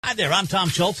Hi there, I'm Tom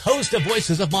Schultz, host of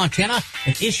Voices of Montana,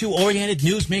 an issue-oriented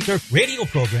newsmaker radio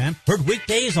program heard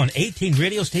weekdays on 18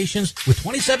 radio stations with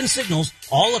 27 signals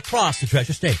all across the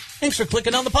Treasure State. Thanks for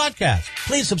clicking on the podcast.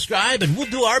 Please subscribe and we'll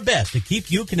do our best to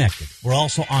keep you connected. We're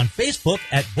also on Facebook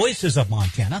at Voices of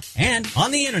Montana and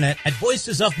on the internet at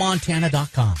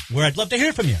voicesofmontana.com, where I'd love to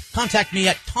hear from you. Contact me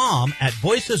at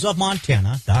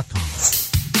tom@voicesofmontana.com.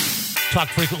 Talk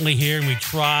frequently here, and we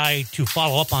try to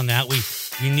follow up on that. We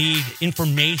need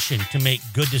information to make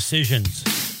good decisions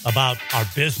about our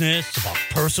business, about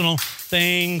personal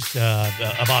things,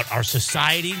 about our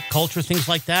society, culture, things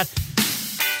like that.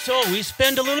 So we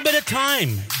spend a little bit of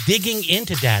time digging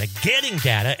into data, getting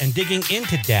data, and digging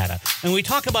into data. And we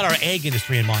talk about our ag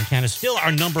industry in Montana, still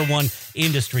our number one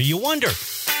industry. You wonder,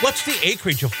 what's the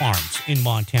acreage of farms in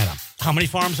Montana? How many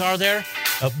farms are there?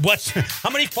 How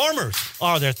many farmers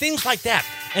are there? Things like that.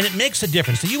 And it makes a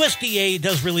difference. The USDA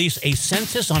does release a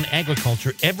census on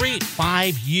agriculture every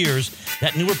 5 years.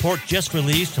 That new report just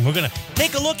released, and we're going to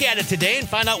take a look at it today and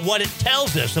find out what it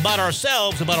tells us about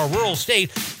ourselves, about our rural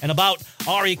state, and about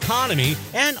our economy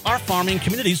and our farming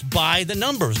communities by the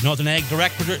numbers. Northern Ag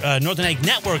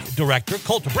Network Director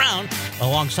Colter Brown,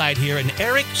 alongside here, and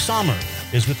Eric Sommer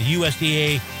is with the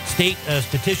USDA state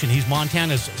statistician. He's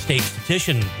Montana's state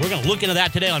statistician. We're going to look into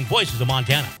that today on Voices of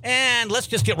Montana. And let's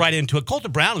just get right into it. Colter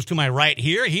Brown is to my right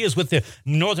here. He is with the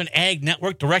Northern Ag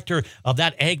Network, director of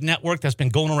that ag network that's been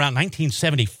going around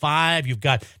 1975. You've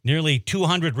got nearly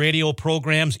 200 radio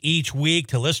programs each week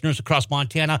to listeners across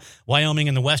Montana, Wyoming,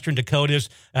 and the Western Dakotas.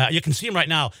 You can see him right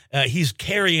now. He's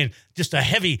carrying just a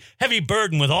heavy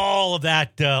burden with all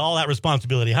that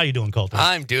responsibility. How you doing, Colter?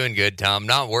 I'm doing good, Tom.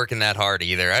 Not working that hard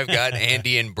either. I've got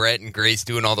Andy and Brett and Grace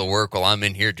doing all the work while I'm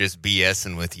in here just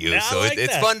BSing with you. Yeah, so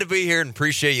it's fun to be here, and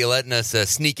appreciate you letting us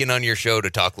sneak in on your show to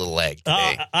talk a little ag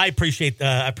today. I appreciate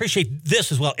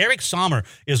this as well. Eric Sommer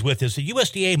is with us, a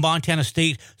USDA Montana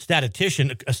state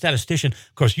statistician.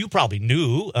 Of course, you probably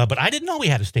knew, but I didn't know we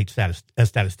had a state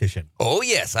statistician. Oh,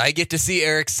 yes. I get to see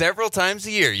Eric several times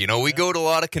a year. You know, we go to a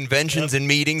lot of conventions and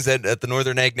meetings at the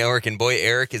Northern Ag Network, and boy,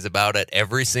 Eric is about at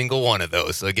every single one of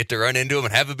those. So I get to run into him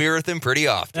and have a beer with him pretty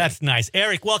often. That's nice.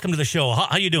 Eric, welcome to the show.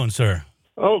 How you doing, sir?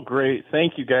 Oh, great.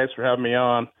 Thank you guys for having me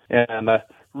on. And I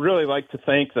really like to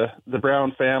thank the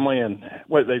Brown family and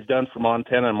what they've done for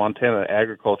Montana and Montana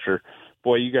agriculture.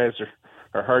 Boy, you guys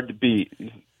are hard to beat.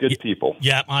 Good people.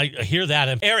 Yeah, I hear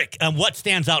that. Eric, what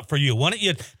stands out for you? Why don't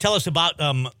you tell us about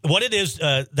what it is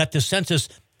that the census,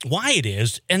 why it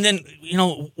is, and then,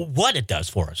 what it does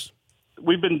for us.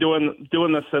 We've been doing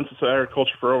the Census of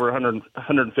Agriculture for over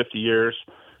 150 years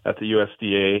at the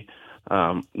USDA.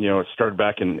 It started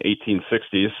back in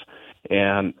 1860s,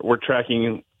 and we're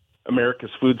tracking America's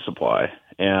food supply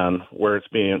and where it's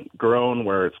being grown,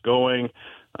 where it's going,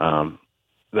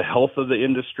 the health of the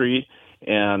industry,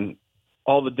 and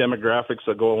all the demographics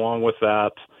that go along with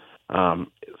that.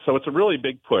 So it's a really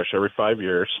big push every 5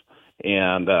 years.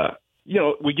 And,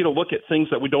 we get a look at things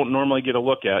that we don't normally get a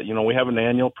look at. We have an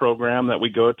annual program that we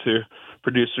go to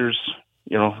producers,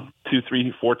 2,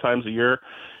 3, 4 times a year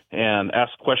and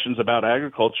ask questions about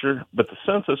agriculture. But the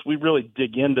census, we really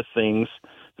dig into things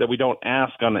that we don't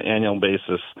ask on an annual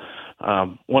basis.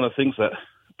 One of the things that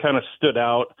kind of stood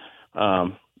out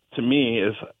to me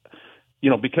is,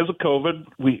 because of COVID,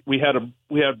 we had a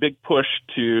big push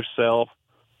to sell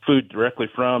food directly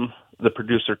from the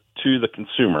producer to the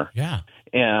consumer. Yeah.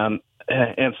 And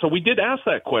so we did ask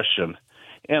that question,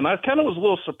 and I kind of was a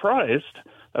little surprised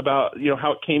about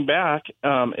how it came back.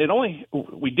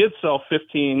 We did sell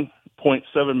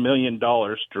 $15.7 million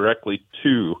directly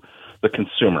to the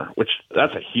consumer, which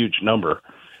that's a huge number.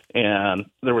 And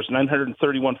there was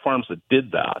 931 farms that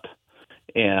did that,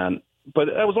 but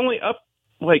that was only up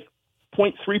like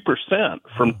 0.3%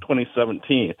 from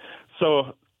 2017.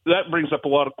 So that brings up a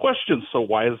lot of questions. So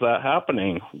why is that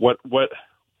happening?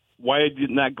 Why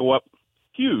didn't that go up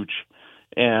huge?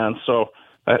 And so,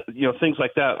 things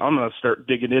like that, I'm going to start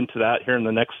digging into that here in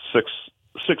the next six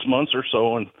months or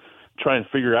so and try and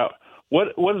figure out what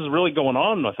is really going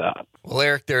on with that. Well,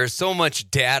 Eric, there's so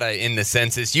much data in the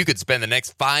census. You could spend the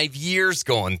next 5 years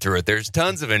going through it. There's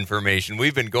tons of information.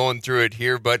 We've been going through it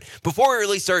here. But before we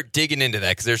really start digging into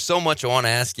that, because there's so much I want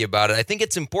to ask you about it, I think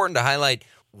it's important to highlight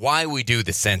why we do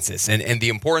the census and the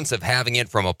importance of having it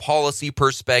from a policy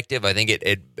perspective. I think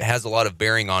it has a lot of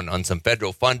bearing on some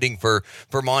federal funding for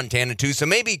Montana too. So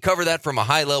maybe cover that from a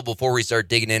high level before we start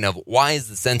digging in of why is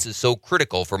the census so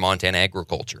critical for Montana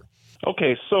agriculture?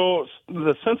 Okay, so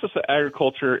the Census of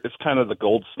Agriculture is kind of the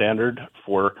gold standard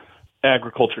for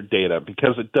agriculture data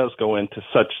because it does go into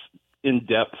such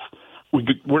in-depth.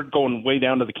 We're going way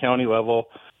down to the county level.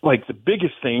 Like the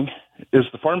biggest thing is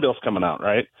the Farm Bill's coming out,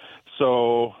 right?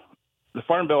 So the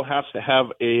Farm Bill has to have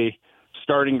a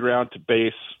starting ground to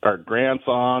base our grants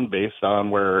on, based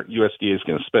on where USDA is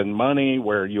going to spend money,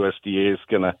 where USDA is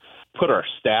going to put our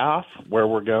staff, where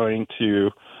we're going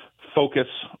to focus,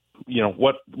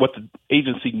 what the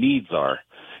agency needs are.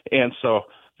 And so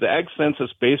the Ag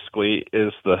Census basically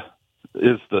is the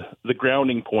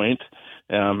grounding point,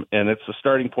 and it's the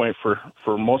starting point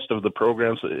for most of the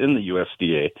programs in the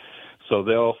USDA. So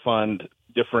they'll fund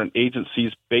different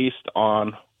agencies based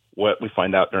on what we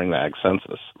find out during the Ag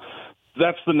Census.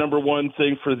 That's the number one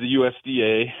thing for the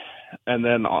USDA. And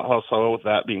then also, with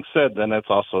that being said, then it's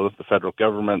also the federal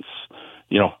government's,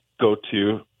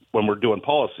 go-to when we're doing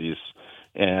policies.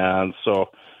 And so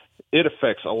it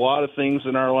affects a lot of things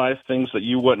in our life, things that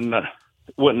you wouldn't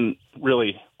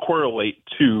really correlate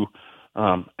to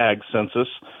Ag Census,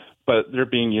 but they're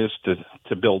being used to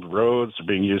build roads, they're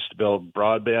being used to build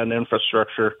broadband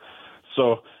infrastructure.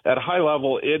 So at a high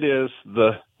level, it is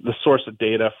the source of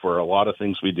data for a lot of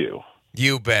things we do.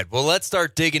 You bet. Well, let's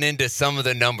start digging into some of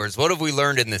the numbers. What have we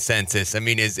learned in the census? I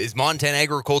mean, is Montana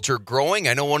agriculture growing?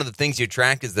 I know one of the things you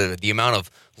track is the amount of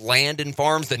land in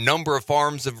farms, the number of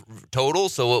farms of total.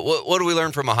 So what do we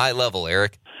learn from a high level,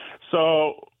 Eric?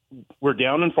 So we're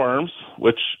down in farms,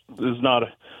 which is not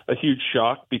a huge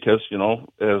shock because,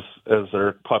 as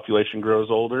our population grows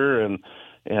older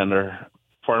and our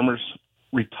farmers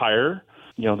retire,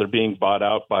 they're being bought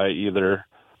out by either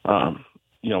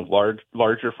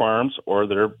larger farms, or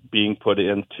they're being put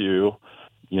into,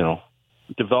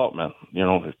 development.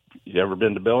 If you ever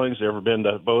been to Billings, you ever been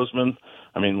to Bozeman?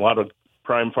 I mean, a lot of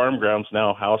prime farm grounds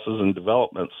now, houses and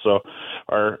developments. So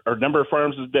our number of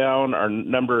farms is down, our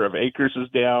number of acres is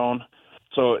down.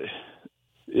 So,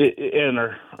 and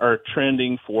our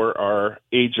trending for our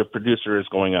age of producer is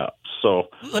going up. So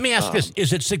let me ask this: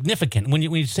 is it significant when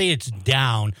you say it's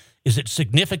down? Is it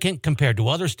significant compared to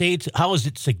other states? How is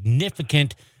it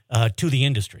significant to the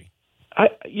industry?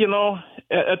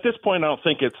 At this point, I don't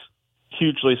think it's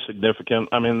hugely significant.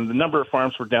 I mean, the number of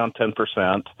farms were down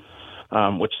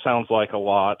 10%, which sounds like a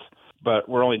lot, but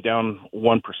we're only down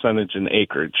 1% in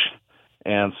acreage.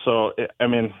 And so,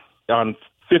 on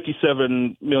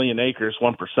 57 million acres,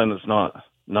 1% is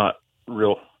not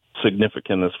real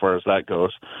significant as far as that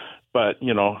goes. But,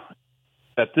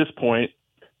 at this point,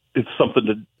 it's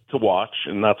something to watch,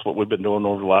 and that's what we've been doing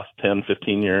over the last 10,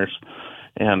 15 years.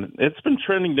 And it's been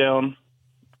trending down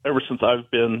ever since I've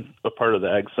been a part of the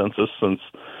Ag Census, since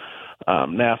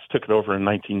NASS took it over in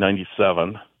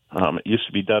 1997. It used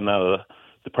to be done out of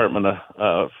the Department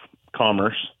of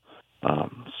Commerce.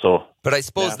 But I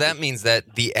suppose that means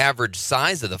that the average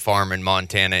size of the farm in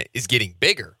Montana is getting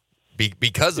bigger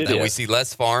because of that. We see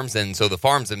less farms, and so the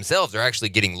farms themselves are actually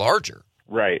getting larger.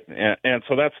 Right, and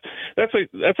so that's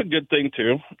a good thing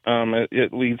too.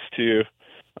 It leads to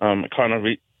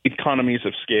economies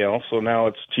of scale. So now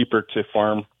it's cheaper to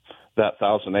farm that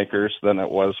 1,000 acres than it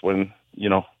was when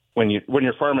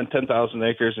you're farming 10,000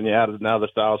 acres and you add another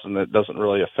 1,000. It doesn't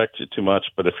really affect you too much.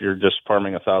 But if you're just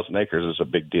farming 1,000 acres, it's a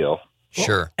big deal.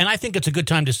 Sure. And I think it's a good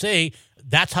time to say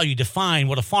that's how you define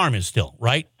what a farm is still,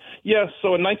 right? Yes.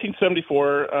 So in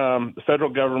 1974, the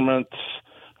federal government,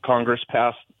 Congress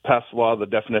passed law. The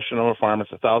definition of a farm is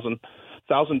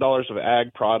 $1,000 of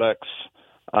ag products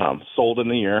sold in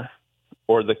the year,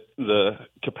 or the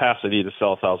capacity to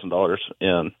sell $1,000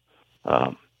 in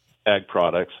ag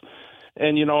products.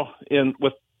 And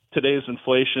with today's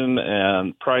inflation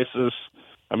and prices,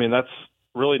 I mean, that's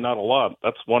really not a lot.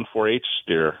 That's one 4-H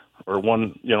steer or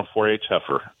one 4-H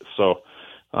heifer. So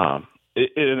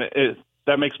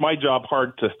that makes my job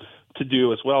hard to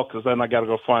do as well, because then I got to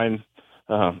go find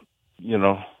the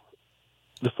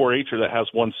 4-H'er that has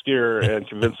one steer and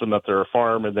convince them that they're a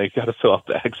farm, and they got to fill out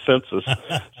the Ag Census.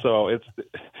 So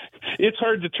it's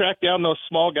hard to track down those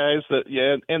small guys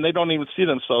and they don't even see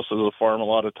themselves as a farm a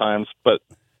lot of times, but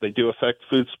they do affect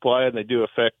food supply and they do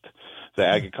affect the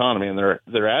ag economy, and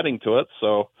they're adding to it.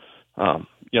 So,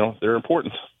 they're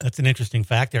important. That's an interesting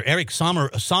fact there. Eric Sommer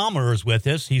is with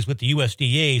us. He's with the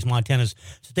USDA. He's Montana's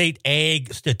state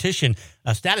ag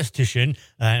statistician,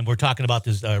 and we're talking about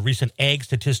this recent ag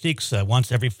statistics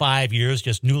once every 5 years,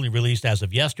 just newly released as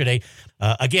of yesterday.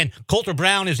 Again, Coulter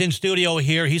Brown is in studio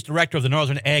here. He's director of the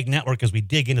Northern Ag Network as we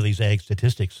dig into these ag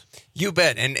statistics. You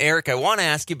bet. And Eric, I want to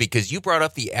ask you, because you brought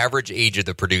up the average age of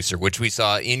the producer, which we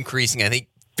saw increasing, I think,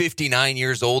 59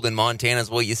 years old in Montana is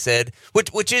what you said,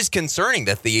 which is concerning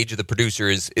that the age of the producer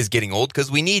is getting old, because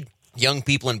we need young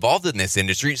people involved in this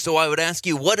industry. So I would ask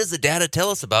you, what does the data tell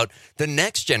us about the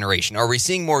next generation? Are we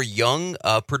seeing more young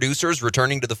producers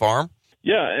returning to the farm?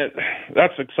 Yeah,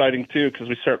 that's exciting too, because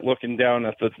we start looking down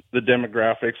at the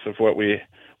demographics of what we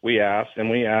asked, and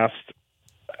we asked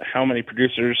how many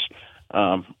producers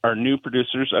are new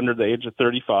producers under the age of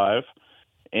 35,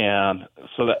 and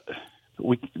so that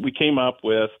we came up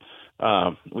with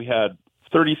we had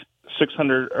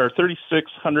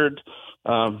 3,600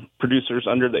 producers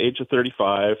under the age of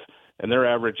 35, and their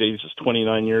average age is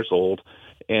 29 years old,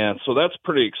 and so that's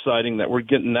pretty exciting that we're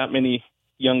getting that many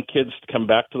young kids to come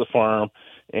back to the farm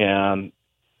and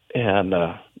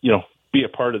be a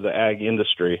part of the ag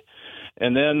industry.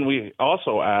 And then we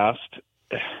also asked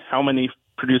how many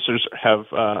producers have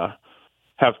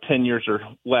 10 years or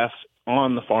less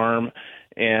on the farm,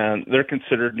 and they're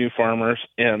considered new farmers.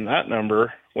 And that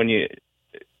number, when you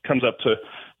comes up to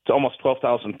almost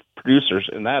 12,000 producers,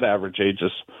 and that average age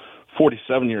is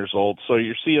 47 years old. So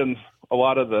you're seeing a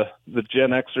lot of the Gen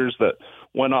Xers that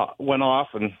went off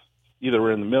and either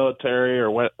were in the military or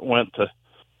went to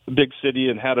the big city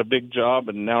and had a big job,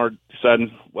 and now are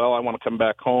deciding, well, I want to come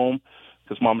back home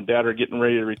because mom and dad are getting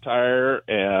ready to retire.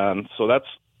 And so that's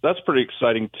pretty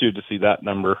exciting too, to see that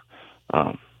number,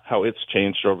 how it's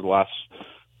changed over the last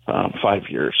 5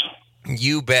 years.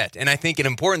 You bet. And I think an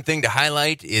important thing to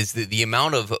highlight is the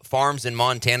amount of farms in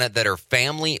Montana that are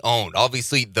family owned.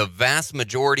 Obviously, the vast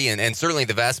majority, and certainly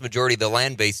the vast majority of the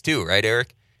land base too, right,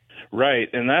 Eric? Right.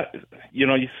 And that, you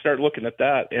start looking at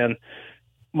that, and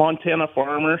Montana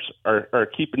farmers are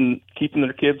keeping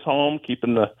their kids home,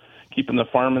 keeping the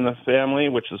farm in the family,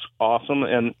 which is awesome.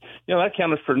 And, that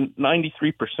accounted for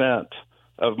 93%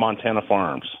 of Montana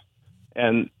farms.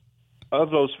 And of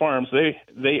those farms,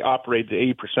 they operate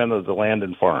the 80% of the land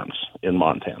and farms in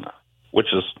Montana,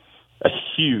 which is a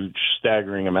huge,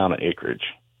 staggering amount of acreage.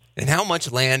 And how much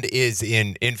land is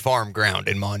in farm ground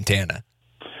in Montana?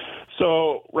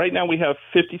 So right now we have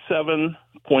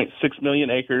 57.6 million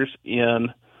acres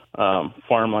in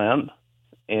farmland,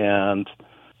 and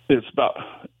it's about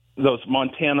those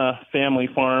Montana family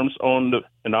farms owned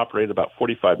and operate about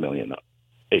 45 million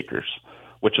acres,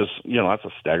 which is, that's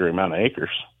a staggering amount of acres.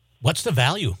 What's the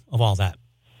value of all that?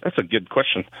 That's a good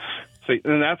question. So,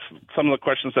 and that's some of the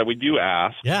questions that we do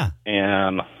ask. Yeah.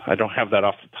 And I don't have that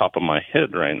off the top of my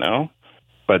head right now,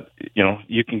 but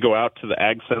you can go out to the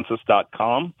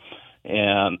agcensus.com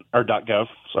or .gov,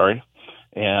 sorry,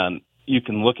 and you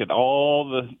can look at all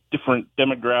the different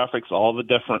demographics, all the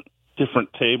different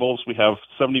tables. We have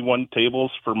 71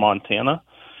 tables for Montana,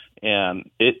 and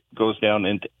it goes down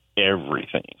into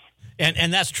everything.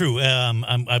 And that's true.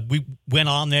 We went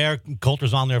on there.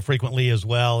 Coulter's on there frequently as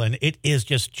well, and it is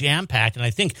just jam-packed. And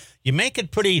I think you make it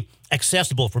pretty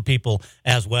accessible for people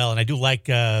as well. And I do like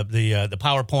the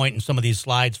PowerPoint and some of these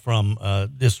slides from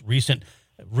this recent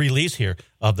release here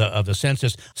of the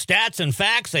census. Stats and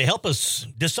facts, they help us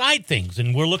decide things.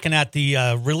 And we're looking at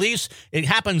the release. It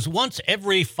happens once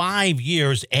every 5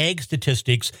 years, ag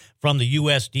statistics from the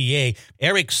USDA.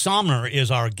 Eric Sommer is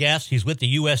our guest. He's with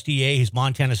the USDA. He's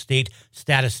Montana State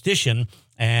statistician.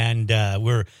 And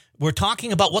we're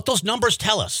talking about what those numbers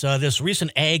tell us. This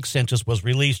recent ag census was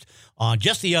released on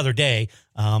just the other day.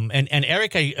 And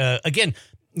Eric, again,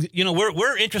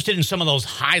 we're interested in some of those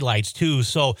highlights too.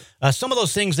 So some of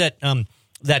those things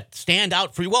that stand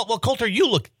out for you. Well, Coulter, you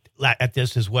look at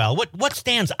this as well. What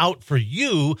stands out for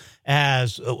you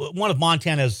as one of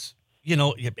Montana's,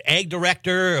 ag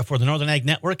director for the Northern Ag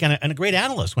Network and a great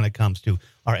analyst when it comes to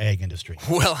our ag industry?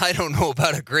 Well, I don't know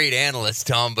about a great analyst,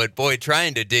 Tom, but boy,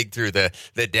 trying to dig through the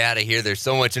data here, there's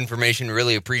so much information.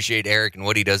 Really appreciate Eric and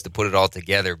what he does to put it all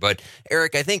together. But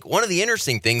Eric, I think one of the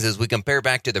interesting things as we compare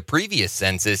back to the previous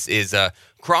census is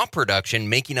crop production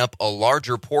making up a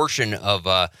larger portion of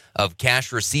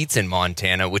cash receipts in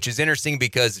Montana, which is interesting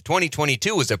because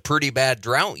 2022 was a pretty bad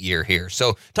drought year here.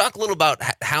 So talk a little about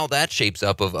how that shapes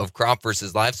up of crop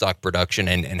versus livestock production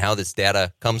and how this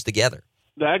data comes together.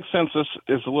 The Ag Census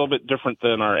is a little bit different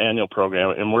than our annual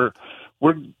program, and we're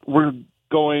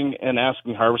going and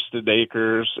asking harvested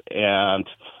acres and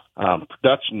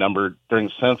production number during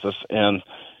the census. And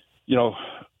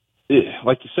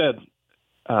like you said,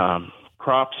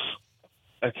 crops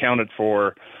accounted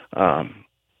for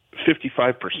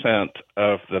 55%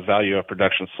 of the value of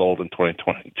production sold in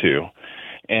 2022.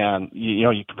 And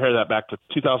you compare that back to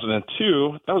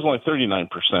 2002, that was only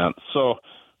 39%. So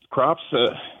crops.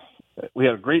 We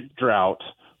had a great drought,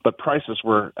 but prices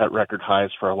were at record highs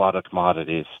for a lot of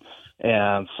commodities,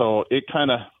 and so it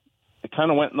kind of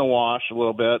went in the wash a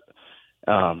little bit.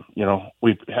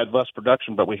 We had less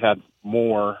production, but we had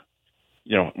more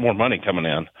money coming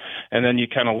in. And then you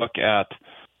kind of look at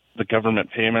the government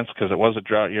payments because it was a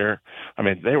drought year. I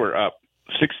mean, they were up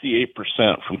 68%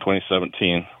 from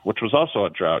 2017, which was also a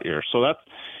drought year. So that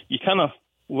you kind of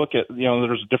look at,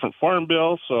 there's a different farm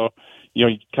bill, so, you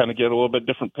kind of get a little bit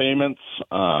different payments,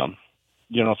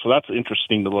 so that's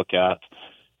interesting to look at.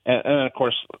 And of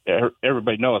course,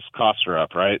 everybody knows costs are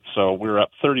up, right? So we're up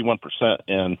 31%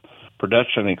 in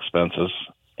production expenses,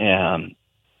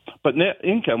 but net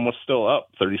income was still up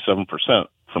 37%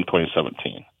 from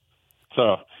 2017.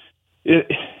 So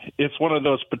it's one of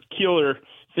those peculiar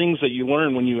things that you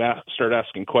learn when you start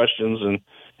asking questions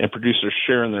and producers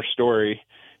sharing their story.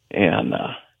 And,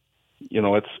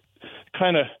 it's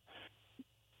kind of,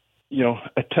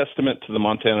 a testament to the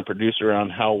Montana producer on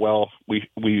how well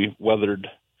we weathered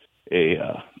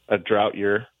a drought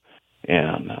year,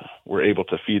 and we're able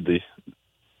to feed the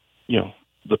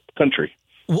country.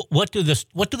 What do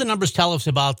the numbers tell us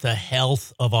about the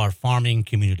health of our farming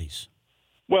communities?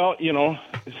 Well,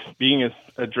 being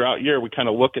a drought year, we kind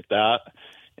of look at that,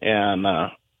 and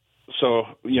so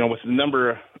with the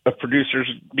number of producers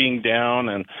being down,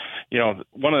 and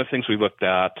one of the things we looked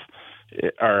at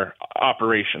are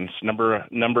operations, number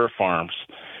of farms,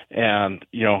 and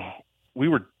we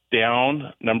were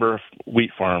down number of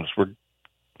wheat farms. We're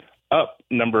up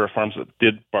number of farms that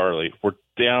did barley. We're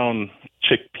down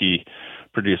chickpea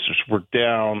producers. We're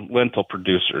down lentil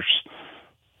producers.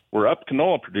 We're up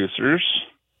canola producers,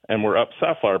 and we're up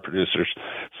safflower producers.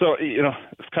 So,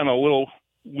 it's kind of a little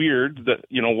weird that,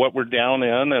 what we're down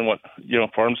in and what,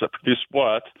 farms that produce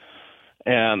what.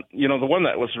 And, the one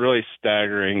that was really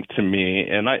staggering to me,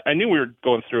 and I knew we were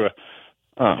going through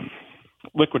a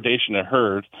liquidation of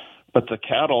herd, but the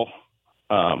cattle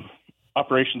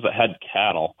operations that had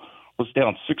cattle was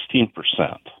down 16%.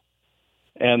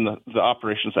 And the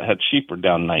operations that had sheep were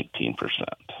down 19%.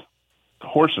 The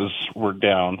horses were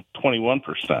down 21%.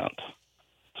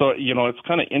 So, it's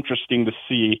kind of interesting to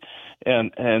see,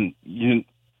 and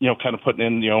kind of putting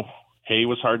in, hay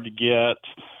was hard to get.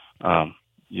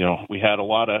 We had a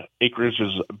lot of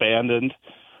acreages abandoned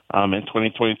in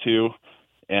 2022,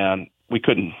 and we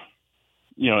couldn't,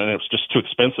 and it was just too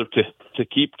expensive to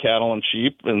keep cattle and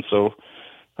sheep. And so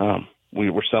we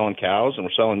were selling cows and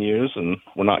we're selling ewes, and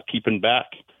we're not keeping back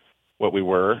what we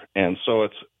were. And so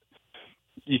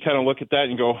you kind of look at that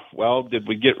and go, well, did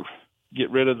we get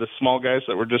rid of the small guys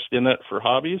that were just in it for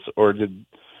hobbies, or did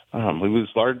we lose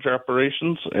large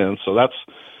operations? And so that's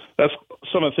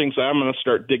some of the things that I'm going to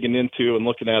start digging into and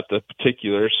looking at the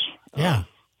particulars. Yeah.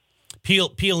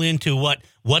 Peel into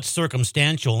what's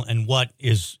circumstantial and what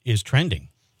is trending.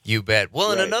 You bet. Well,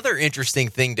 right. And another interesting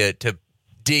thing to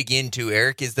dig into,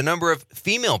 Eric, is the number of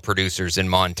female producers in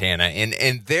Montana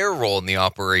and their role in the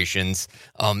operations.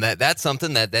 That's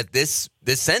something that this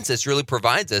census really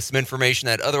provides us some information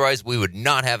that otherwise we would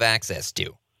not have access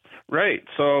to. Right.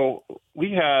 So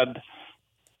we had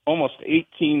almost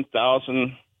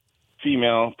 18,000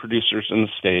 female producers in the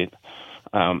state.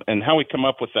 And how we come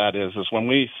up with that is when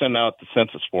we send out the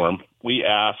census form, we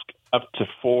ask up to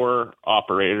 4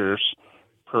 operators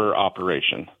per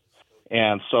operation.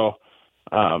 And so,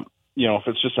 if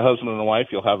it's just a husband and a wife,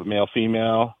 you'll have a male,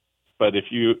 female. But if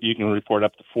you can report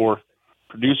up to 4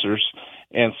 producers.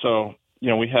 And so,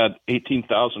 we had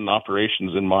 18,000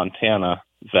 operations in Montana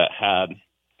that had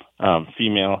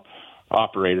female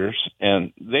operators,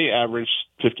 and they averaged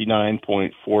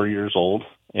 59.4 years old.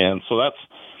 And so that's,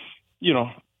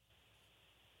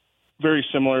 very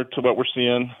similar to what we're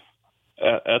seeing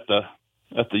at the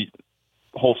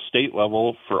whole state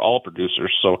level for all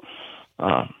producers. So,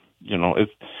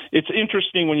 it's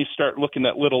interesting when you start looking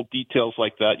at little details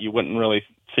like that you wouldn't really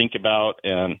think about,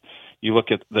 and you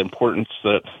look at the importance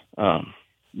that,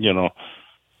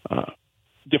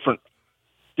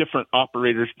 different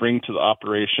operators bring to the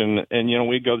operation. And,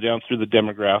 we go down through the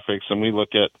demographics, and we look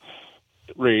at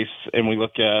race, and we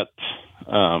look at,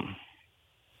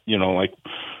 like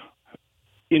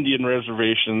Indian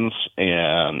reservations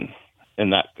and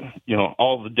that,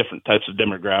 all the different types of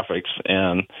demographics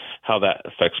and how that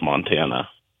affects Montana.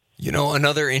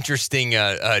 Another interesting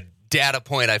data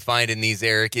point I find in these,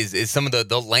 Eric, is some of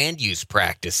the land use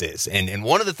practices. And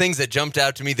one of the things that jumped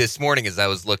out to me this morning as I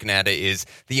was looking at it is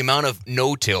the amount of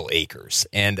no-till acres.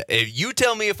 And you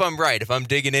tell me if I'm right, if I'm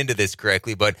digging into this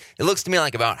correctly, but it looks to me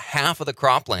like about half of the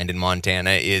cropland in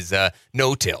Montana is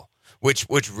no-till,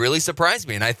 which really surprised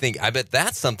me. And I bet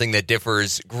that's something that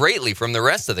differs greatly from the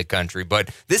rest of the country. But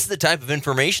this is the type of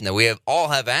information that we all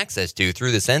have access to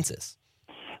through the census.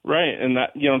 Right, and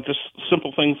that just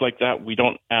simple things like that we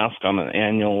don't ask on an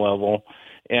annual level,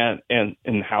 and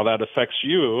how that affects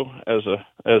you as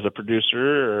a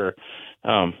producer,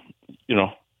 or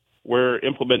where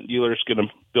implement dealers going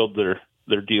to build their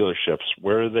dealerships,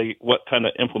 what kind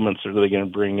of implements are they going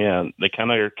to bring in? They kind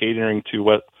of are catering to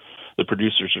what the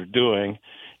producers are doing,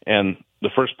 and the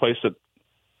first place that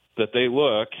that they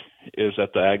look is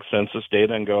at the ag census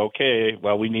data and go, okay,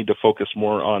 well, we need to focus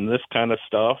more on this kind of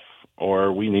stuff,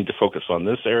 or we need to focus on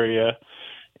this area.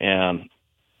 And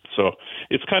so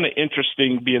it's kind of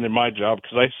interesting being in my job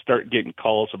because I start getting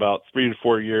calls about 3 to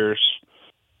 4 years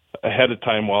ahead of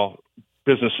time while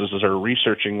businesses are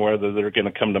researching whether they're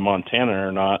going to come to Montana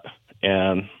or not.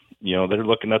 And, they're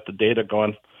looking at the data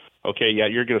going, okay, yeah,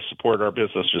 you're going to support our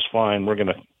business just fine. We're going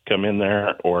to come in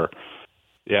there, or,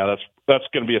 yeah, that's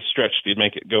going to be a stretch to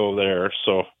make it go there.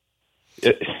 So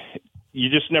you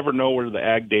just never know where the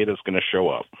ag data is going to show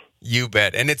up. You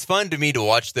bet. And it's fun to me to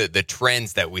watch the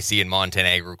trends that we see in Montana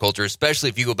agriculture, especially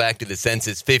if you go back to the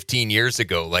census 15 years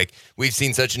ago. Like, we've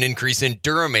seen such an increase in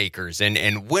durum acres,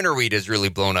 and winter wheat has really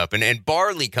blown up, and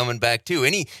barley coming back too.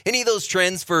 Any of those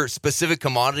trends for specific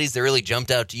commodities that really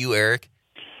jumped out to you, Eric?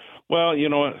 Well,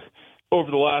 over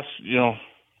the last,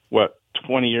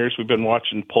 20 years, we've been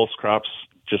watching pulse crops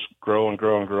just grow and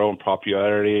grow and grow in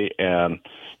popularity. And,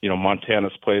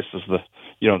 Montana's place is the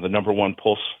number one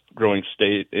pulse growing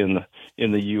state in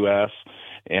the U.S.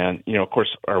 And, of course,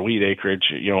 our wheat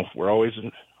acreage, we're always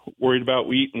worried about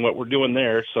wheat and what we're doing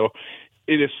there. So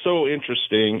it is so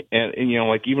interesting. And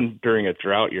like even during a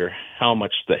drought year, how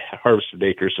much the harvested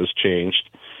acres has changed.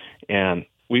 And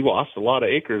we lost a lot of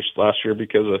acres last year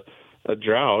because of a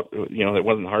drought, that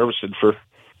wasn't harvested for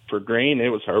grain. It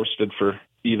was harvested for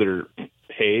either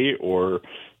hay or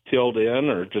tilled in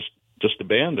or just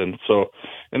abandoned. So,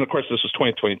 and of course, this was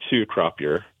 2022 crop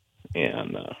year.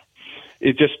 And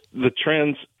the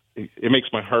trends, it makes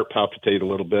my heart palpitate a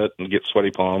little bit and get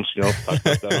sweaty palms, talk about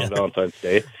that on Valentine's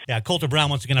Day. Yeah, Colter Brown,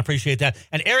 once again, appreciate that.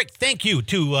 And Eric, thank you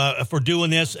for doing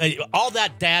this. All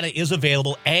that data is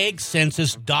available,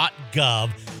 agcensus.gov,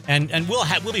 and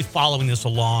we'll be following this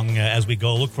along as we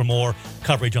go. Look for more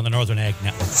coverage on the Northern Ag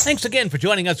Network. Thanks again for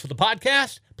joining us for the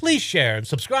podcast. Please share and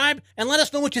subscribe and let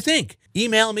us know what you think.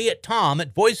 Email me at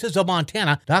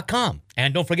tom@voicesofmontana.com.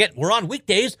 And don't forget, we're on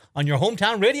weekdays on your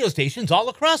hometown radio stations all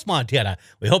across Montana.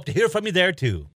 We hope to hear from you there, too.